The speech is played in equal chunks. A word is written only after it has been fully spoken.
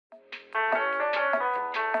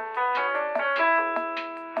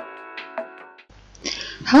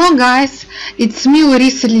Hello guys, it's me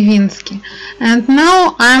Larisa Levinskaya, and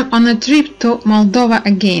now I'm on a trip to Moldova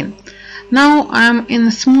again. Now I'm in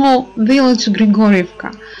a small village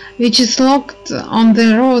Grigoryevka, which is located on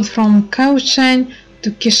the road from Kaushan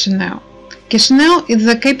to Chisinau. Chisinau is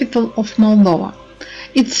the capital of Moldova.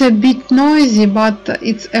 It's a bit noisy, but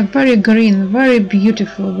it's a very green, very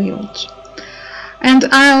beautiful village. And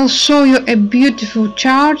I'll show you a beautiful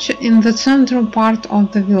church in the central part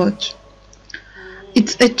of the village.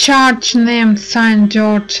 It's a church named Saint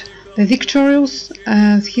George the Victorious.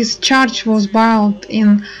 His church was built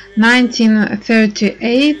in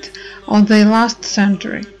 1938 of the last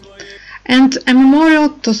century, and a memorial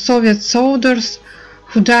to Soviet soldiers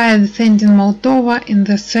who died defending Moldova in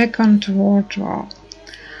the Second World War.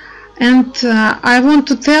 And I want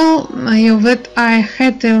to tell you that I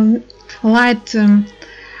had a light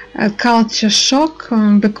culture shock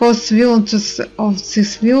because villagers of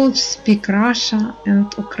this village speak Russian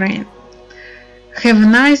and Ukraine. Have a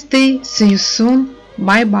nice day, see you soon,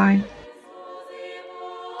 bye bye.